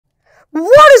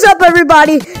What is up,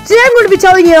 everybody? Today I'm going to be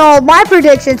telling you all my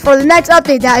predictions for the next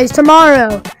update that is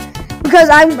tomorrow. Because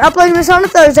I'm uploading this on a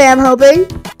Thursday, I'm hoping.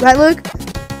 Right, Luke?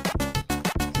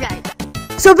 Right.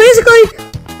 So basically,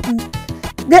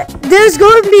 there's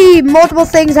going to be multiple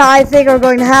things that I think are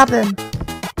going to happen.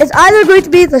 It's either going to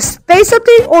be the space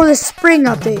update or the spring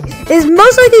update. It's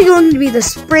most likely going to be the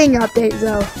spring update,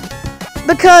 though.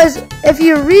 Because if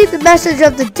you read the message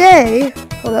of the day...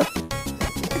 Hold up.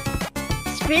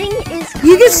 Spring is coming.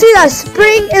 You can see that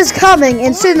spring is coming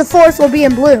and soon the forest will be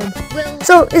in bloom.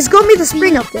 So it's going to be the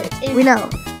spring update. We know.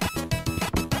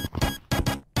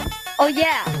 Oh,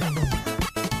 yeah.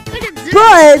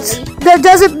 But that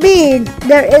doesn't mean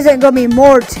there isn't going to be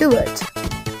more to it.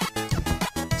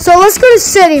 So let's go to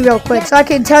City real quick so I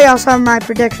can tell y'all some of my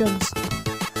predictions.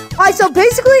 Alright, so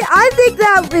basically I think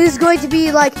that is going to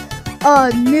be like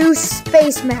a new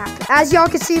space map. As y'all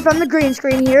can see from the green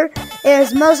screen here, it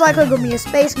is most likely going to be a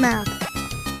space map.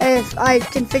 If I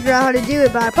can figure out how to do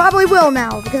it, but I probably will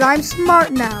now because I'm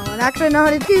smart now and actually know how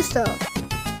to do stuff.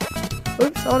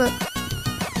 Oops, hold up.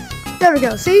 There we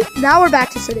go. See? Now we're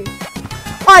back to City.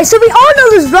 Alright, so we all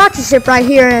know this rocket ship right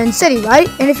here in City, right?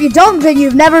 And if you don't, then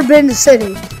you've never been to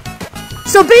City.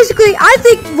 So basically, I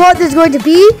think what there's going to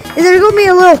be is there's going to be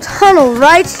a little tunnel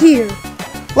right here.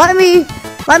 Let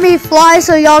me fly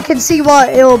so y'all can see what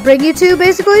it will bring you to,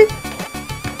 basically.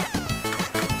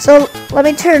 So let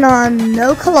me turn on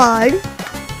no collide.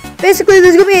 Basically,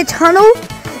 there's going to be a tunnel.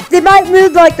 They might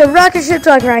move like the rocket ship to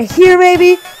like right here,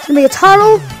 maybe. It's going to be a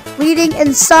tunnel leading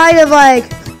inside of like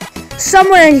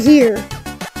somewhere in here.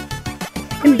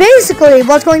 And basically,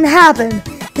 what's going to happen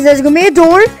is there's going to be a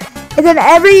door, and then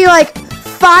every like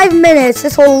 5 minutes,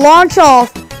 this will launch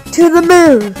off to the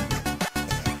moon.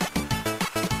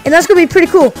 And that's going to be pretty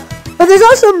cool. But there's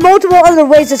also multiple other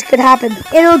ways this could happen.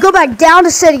 And it'll go back down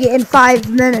to City in 5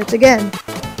 minutes again.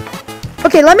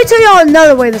 Okay, let me tell y'all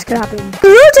another way this could happen. The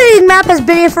rotating map has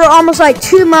been here for almost like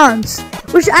 2 months,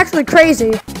 which is actually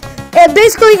crazy. And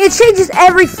basically, it changes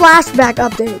every flashback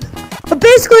update. But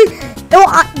basically,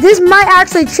 this might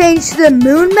actually change to the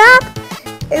moon map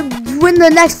when the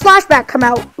next flashback come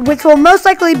out, which will most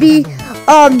likely be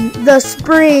the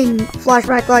spring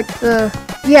flashback, like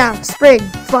spring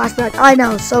flashback. I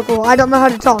know, so cool. I don't know how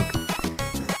to talk.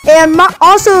 And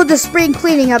also the spring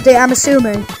cleaning update, I'm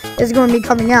assuming, is going to be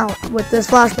coming out with this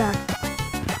flashback.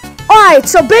 Alright,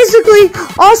 so basically,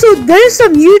 also there's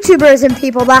some YouTubers and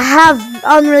people that have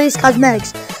unreleased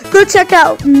cosmetics. Go check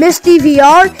out Misty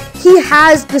VR. He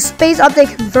has the space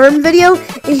update confirmed video,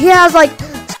 and he has like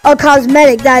a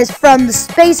cosmetic that is from the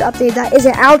space update that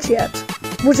isn't out yet,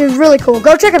 which is really cool.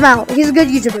 Go check him out. He's a good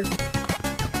YouTuber.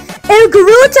 And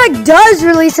Gorilla Tech does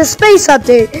release a space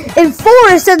update. In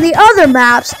Forest and the other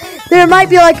maps, there might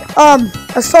be like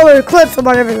a solar eclipse or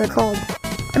whatever they're called.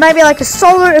 It might be like a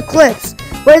solar eclipse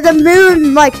where the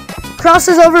moon like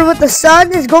crosses over with the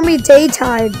sun. It's gonna be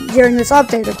daytime during this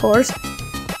update, of course.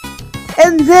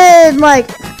 And then like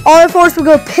all the forest would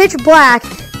go pitch black,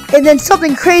 and then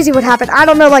something crazy would happen. I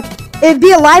don't know, like it'd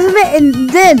be a live event, and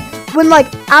then when like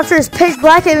after it's pitch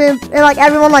black and like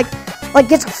everyone like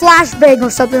gets a flashbang or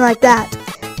something like that,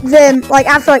 then like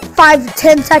after like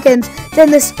 5-10 seconds,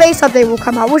 then the space update will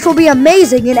come out, which will be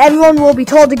amazing, and everyone will be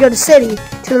told to go to City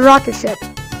to the rocket ship,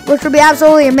 which will be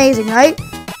absolutely amazing, right?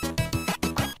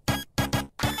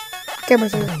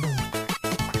 Camera's here.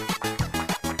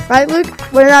 Right, Luke?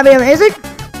 Wouldn't that be amazing?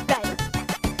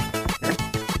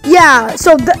 Yeah,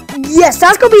 so yes,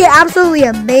 that's going to be absolutely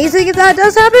amazing if that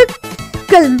does happen.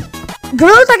 Because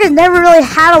Gorilla Tech has never really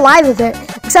had a live event,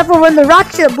 except for when the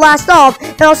rocket ship blasts off,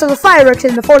 and also the fireworks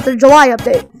in the 4th of July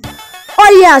update.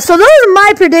 Oh yeah, so those are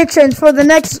my predictions for the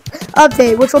next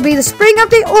update, which will be the spring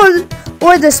update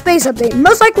or the space update.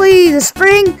 Most likely the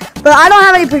spring, but I don't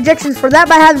have any predictions for that,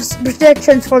 but I have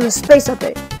predictions for the space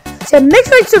update. So make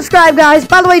sure you subscribe, guys.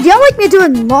 By the way, do y'all like me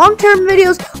doing long-term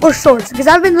videos or shorts? Because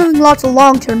I've been doing lots of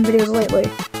long-term videos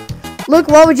lately. Luke,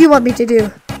 what would you want me to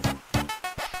do?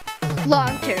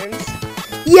 Long terms.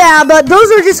 Yeah, but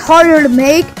those are just harder to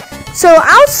make. So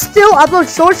I'll still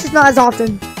upload shorts, just not as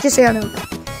often. Just so you know.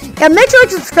 Yeah, make sure you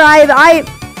subscribe. I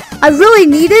really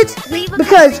need it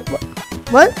because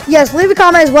what? Yes, leave a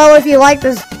comment as well if you like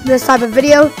this type of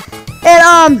video.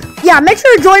 And yeah, make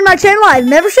sure to join my channel. I have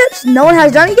memberships. No one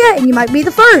has done it yet, and you might be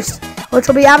the first, which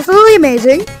will be absolutely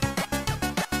amazing.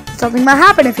 Something might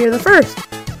happen if you're the first.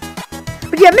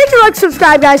 But yeah, make sure to like,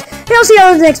 subscribe, guys, and I'll see you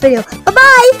all in the next video. Bye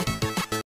bye.